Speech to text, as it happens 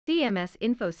CMS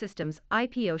Info Systems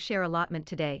IPO share allotment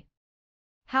today.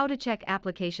 How to check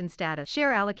application status.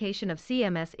 Share allocation of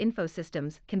CMS Info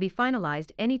Systems can be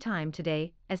finalized anytime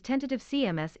today, as tentative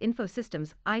CMS Info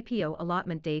Systems IPO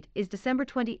allotment date is December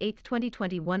 28,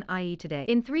 2021, i.e. today.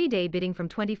 In 3-day bidding from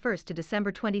 21st to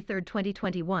December 23,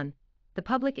 2021, the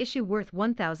public issue worth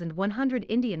 1,100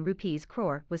 Indian rupees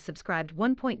crore was subscribed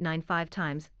 1.95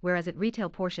 times, whereas its retail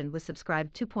portion was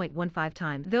subscribed 2.15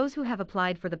 times. Those who have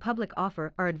applied for the public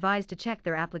offer are advised to check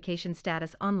their application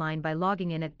status online by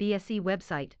logging in at BSE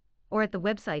website or at the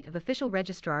website of official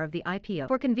registrar of the IPO.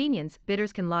 For convenience,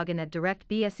 bidders can log in at direct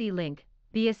BSE link,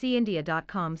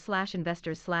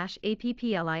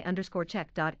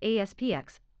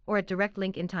 bseindia.com/investors/appli_check.aspx, or at direct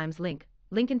link in times link,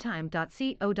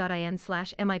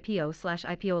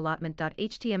 linkintime.co.in/mipo/IPO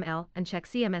allotment.html, and check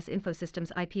CMS Info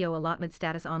Systems IPO allotment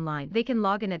status online. They can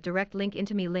log in at direct link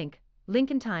into me link,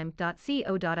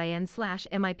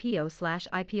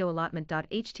 linkintime.co.in/mipo/IPO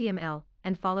allotment.html,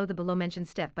 and follow the below mentioned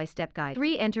step-by-step guide.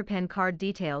 3. Enter PAN card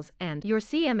details and your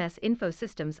CMS Info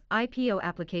Systems IPO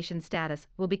application status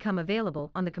will become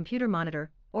available on the computer monitor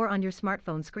or on your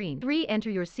smartphone screen. 3. Enter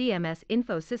your CMS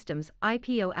Info Systems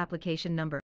IPO application number.